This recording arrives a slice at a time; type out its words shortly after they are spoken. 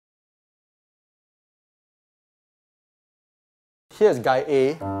here's guy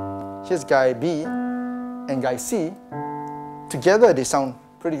A, here's guy B, and guy C. Together they sound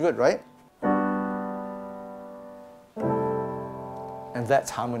pretty good, right? And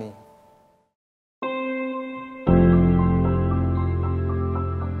that's harmony.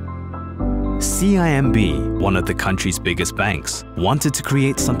 CIMB, one of the country's biggest banks, wanted to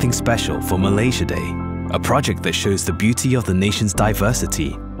create something special for Malaysia Day, a project that shows the beauty of the nation's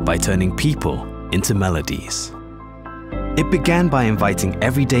diversity by turning people into melodies. It began by inviting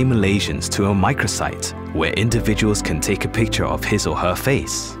everyday Malaysians to a microsite where individuals can take a picture of his or her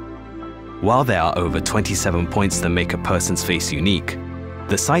face. While there are over 27 points that make a person's face unique,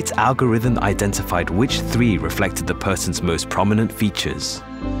 the site's algorithm identified which 3 reflected the person's most prominent features.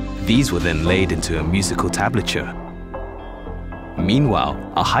 These were then laid into a musical tablature.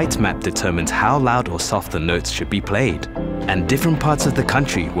 Meanwhile, a height map determines how loud or soft the notes should be played, and different parts of the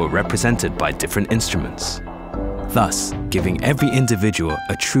country were represented by different instruments, thus giving every individual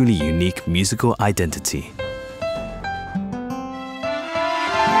a truly unique musical identity.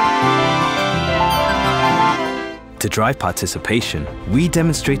 To drive participation, we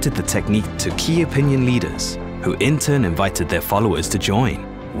demonstrated the technique to key opinion leaders, who in turn invited their followers to join,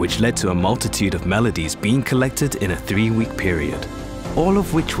 which led to a multitude of melodies being collected in a 3-week period, all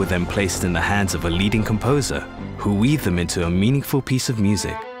of which were then placed in the hands of a leading composer, who weaved them into a meaningful piece of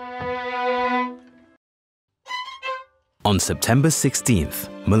music. On September 16th,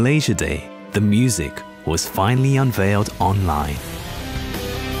 Malaysia Day, the music was finally unveiled online.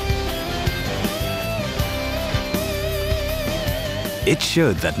 It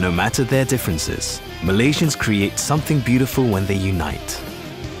showed that no matter their differences, Malaysians create something beautiful when they unite.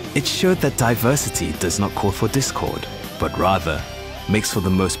 It showed that diversity does not call for discord, but rather makes for the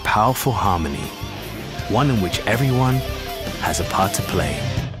most powerful harmony, one in which everyone has a part to play.